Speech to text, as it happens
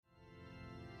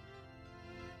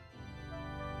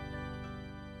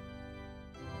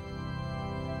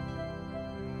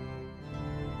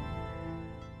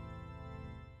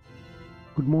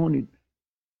Good morning.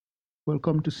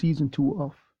 Welcome to season 2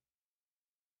 of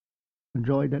A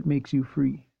Joy That Makes You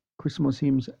Free, Christmas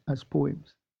Hymns as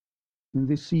Poems. In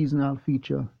this season, I'll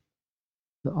feature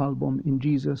the album In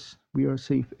Jesus We Are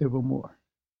Safe Evermore.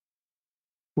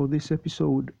 For this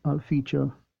episode, I'll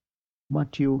feature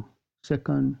Matthew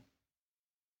 2nd,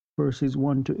 verses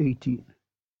 1 to 18.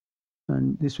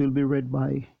 And this will be read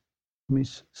by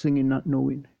Miss Singing Not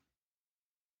Knowing.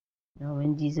 Now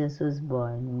when Jesus was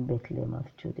born in Bethlehem of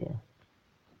Judea,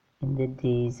 in the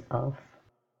days of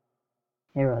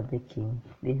Herod the king,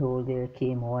 behold, there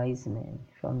came wise men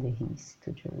from the east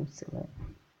to Jerusalem,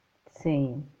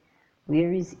 saying,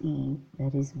 Where is he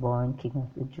that is born King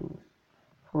of the Jews?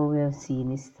 For we have seen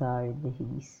his star in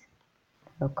the east,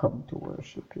 and are come to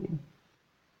worship him.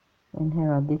 When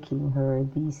Herod the king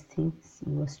heard these things,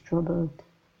 he was troubled,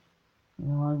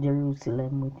 and all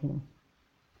Jerusalem with him.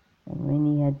 And when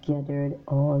he had gathered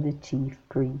all the chief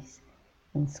priests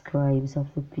and scribes of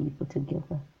the people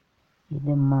together, he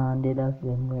demanded of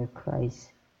them where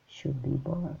Christ should be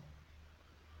born.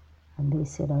 And they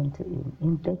said unto him,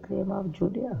 In Bethlehem of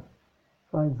Judea,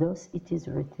 for thus it is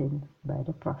written by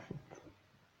the prophet,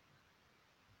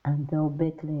 And thou,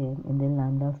 Bethlehem, in the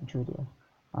land of Judea,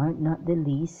 art not the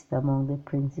least among the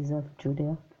princes of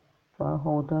Judea, for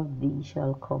out of thee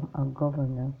shall come a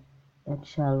governor that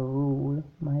shall rule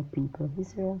my people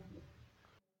Israel.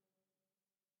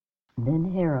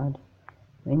 Then Herod,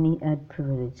 when he had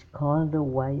privilege, called the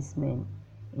wise men,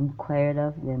 inquired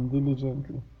of them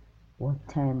diligently what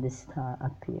time the star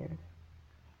appeared.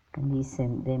 And he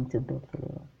sent them to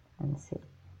Bethlehem, and said,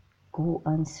 Go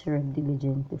and search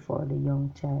diligently for the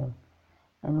young child,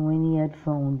 and when he had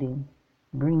found him,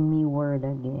 bring me word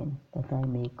again, that I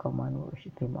may come and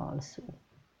worship him also.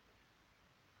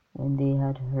 When they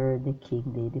had heard the king,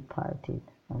 they departed,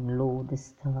 and lo, the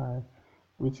star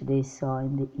which they saw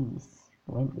in the east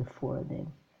went before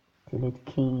them, till it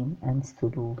came and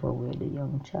stood over where the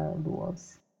young child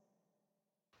was.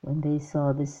 When they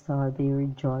saw the star, they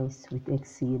rejoiced with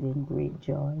exceeding great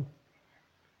joy.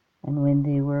 And when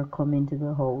they were come into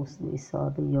the house, they saw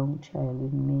the young child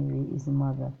with Mary his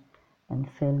mother,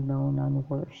 and fell down and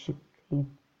worshipped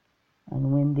him.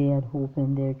 And when they had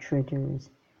opened their treasures,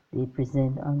 they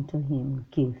present unto him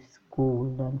gifts,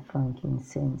 gold and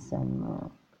frankincense and myrrh.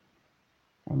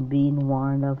 And being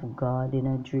warned of God in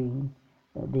a dream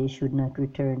that they should not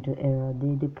return to Herod,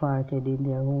 they departed in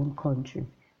their own country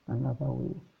another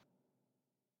way.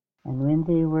 And when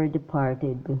they were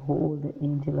departed, behold, the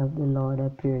angel of the Lord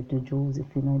appeared to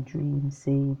Joseph in a dream,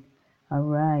 saying,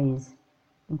 Arise,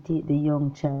 and take the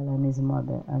young child and his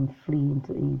mother, and flee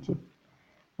into Egypt,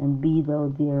 and be thou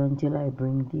there until I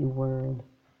bring thee word,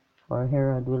 for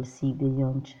Herod will seek the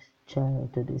young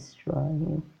child to destroy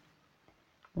him.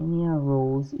 When he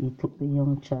arose, he took the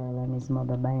young child and his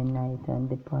mother by night, and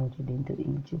departed into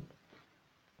Egypt,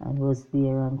 and was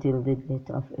there until the death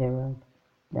of Herod,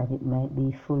 that it might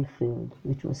be fulfilled,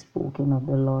 which was spoken of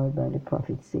the Lord by the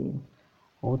prophet, saying,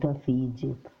 Out of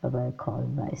Egypt have I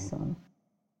called my son.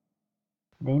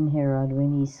 Then Herod,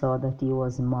 when he saw that he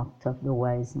was mocked of the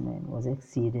wise men, was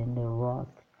exceedingly wroth,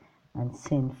 and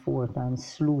sent forth and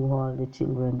slew all the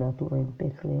children that were in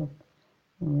Bethlehem,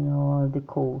 and in all the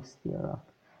coast thereof,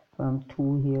 from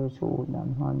 2 years old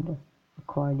and under,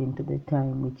 according to the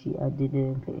time which he had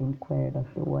diligently inquired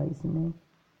of the wise men.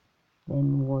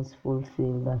 Then was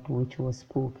fulfilled that which was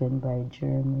spoken by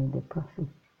Jeremiah the prophet,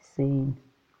 saying,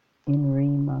 In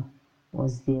Ramah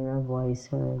was there a voice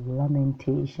heard,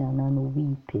 lamentation and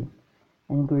weeping,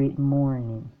 and great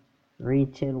mourning,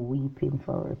 Rachel weeping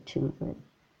for her children,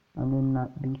 and will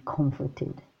not be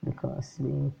comforted, because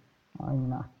they are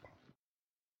not.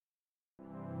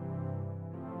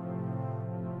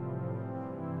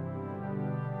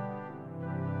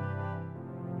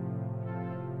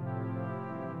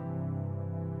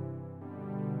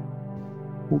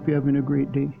 Hope you're having a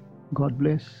great day. God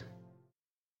bless.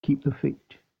 Keep the faith.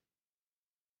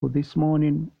 For this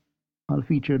morning, I'll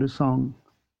feature the song,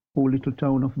 O Little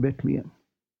Town of Bethlehem.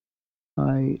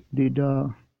 I did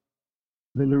the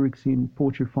lyrics in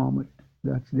poetry format.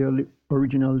 That's the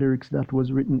original lyrics that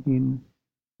was written in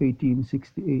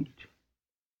 1868.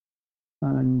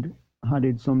 And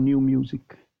added some new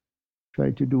music.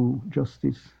 Tried to do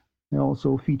justice. I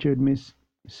also featured Miss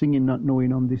Singing Not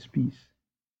Knowing on this piece.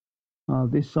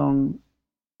 This song,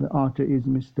 the author is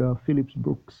Mr. Phillips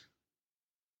Brooks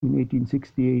in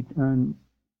 1868, and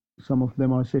some of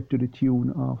them are set to the tune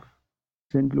of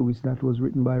St. Louis that was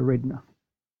written by Redner.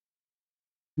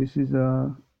 This is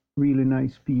a really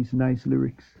nice piece, nice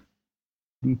lyrics,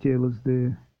 details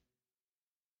the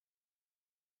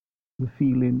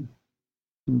feeling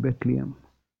in Bethlehem.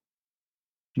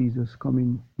 Jesus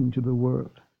coming into the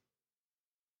world.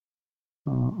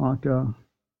 Arthur,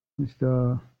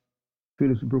 Mr.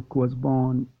 Phillips Brooke was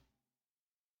born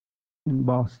in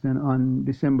Boston on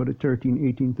December the 13th,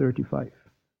 1835.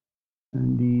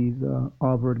 And he's a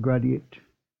Harvard graduate.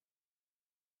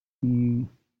 He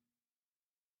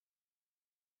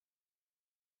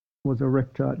was a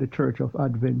rector at the Church of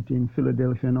Advent in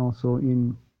Philadelphia and also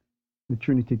in the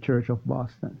Trinity Church of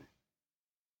Boston.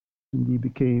 And he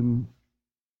became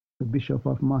the Bishop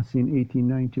of Massey in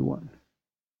 1891.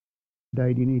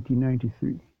 Died in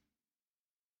 1893.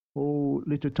 Oh,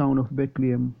 little town of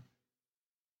Bethlehem.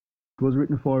 It was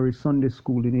written for his Sunday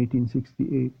school in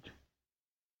 1868,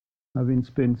 having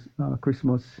spent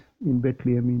Christmas in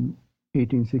Bethlehem in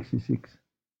 1866.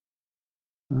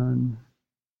 And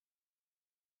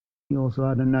he also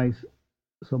had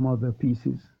some other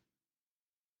pieces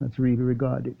that's really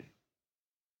regarded.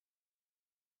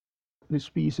 This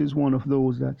piece is one of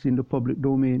those that's in the public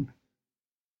domain,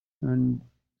 and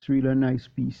it's really a nice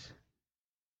piece.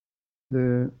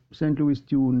 The St. Louis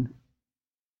tune,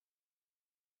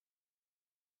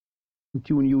 the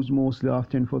tune used mostly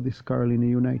often for this carol in the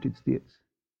United States.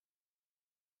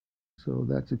 So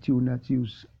that's a tune that's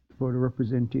used for the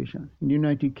representation. In the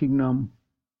United Kingdom,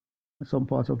 some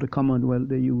parts of the Commonwealth,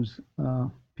 they use a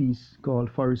piece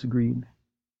called Forest Green,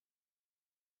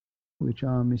 which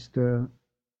Mr.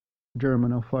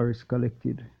 German of Forest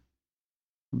collected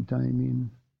sometime in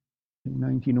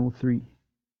 1903,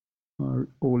 our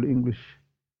Old English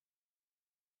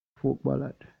folk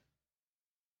ballad.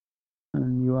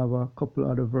 And you have a couple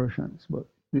other versions, but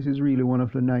this is really one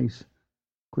of the nice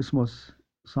Christmas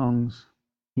songs,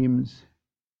 hymns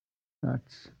that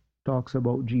talks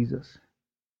about Jesus.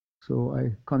 So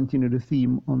I continue the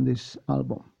theme on this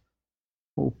album.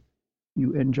 Hope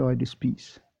you enjoy this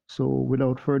piece. So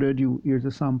without further ado, here's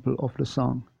a sample of the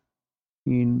song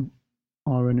in a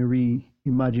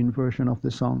reimagined version of the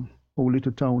song, O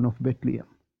Little Town of Bethlehem,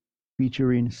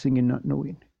 featuring Singing Not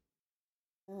Knowing.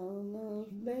 Town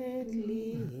of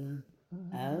Bethlehem,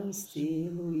 how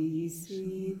still we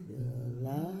see the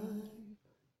light.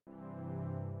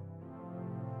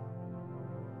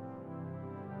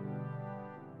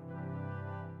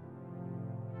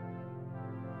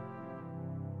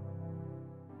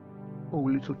 O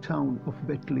little town of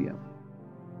Bethlehem,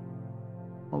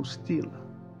 how still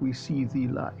we see thee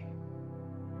lie.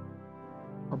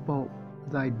 Above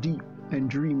thy deep and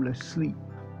dreamless sleep,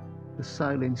 the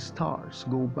silent stars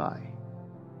go by.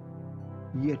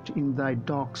 Yet in thy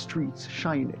dark streets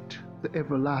shineth the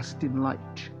everlasting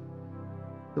light.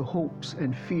 The hopes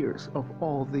and fears of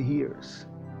all the years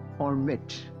are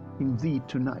met in thee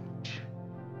tonight.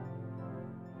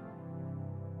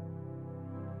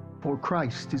 For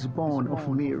Christ is born of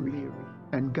Mary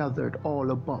and gathered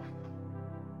all above.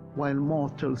 While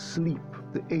mortals sleep,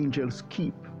 the angels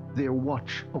keep their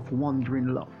watch of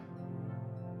wondering love.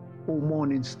 O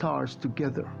morning stars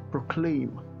together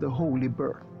proclaim the holy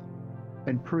birth,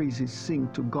 and praises sing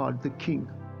to God the King,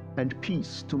 and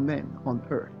peace to men on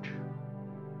earth.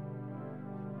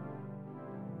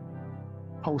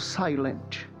 How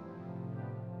silent,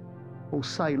 how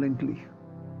silently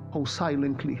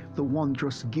the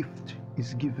wondrous gift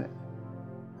is given.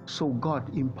 So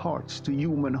God imparts to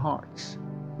human hearts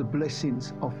the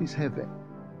blessings of his heaven.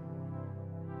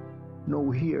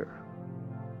 No ear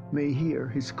may hear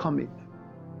his coming,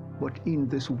 but in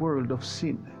this world of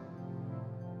sin,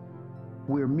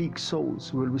 where meek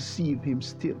souls will receive him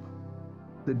still,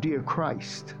 the dear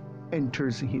Christ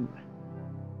enters in.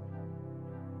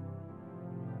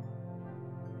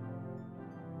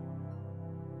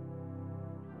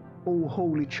 O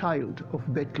holy child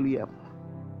of Bethlehem,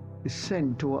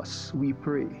 descend to us, we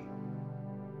pray.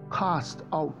 Cast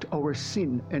out our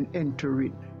sin and enter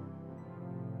in.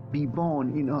 Be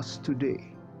born in us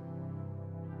today.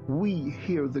 We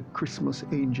hear the Christmas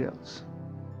angels,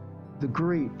 the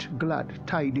great glad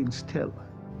tidings tell.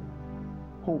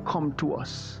 Oh, come to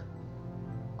us,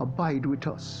 abide with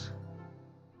us,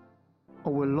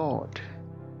 our Lord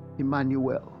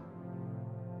Emmanuel.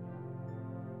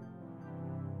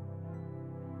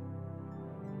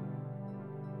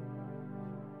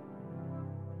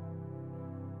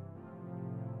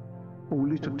 O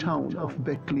little town of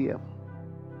Bethlehem,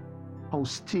 how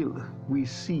still we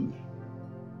see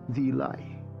thee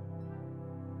lie.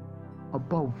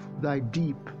 Above thy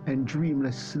deep and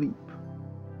dreamless sleep,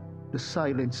 the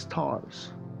silent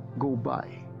stars go by.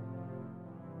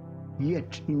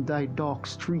 Yet in thy dark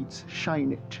streets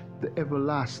shineth the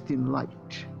everlasting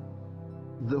light.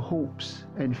 The hopes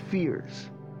and fears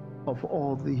of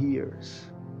all the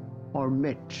years are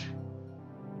met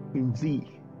in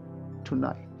thee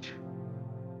tonight.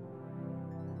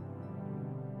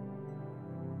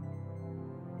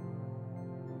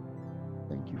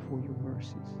 Thank you for your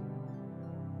mercies.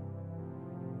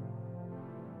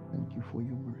 Thank you for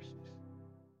your mercies.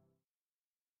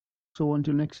 So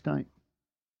until next time,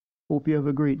 hope you have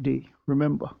a great day.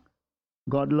 Remember,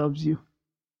 God loves you.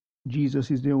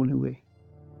 Jesus is the only way.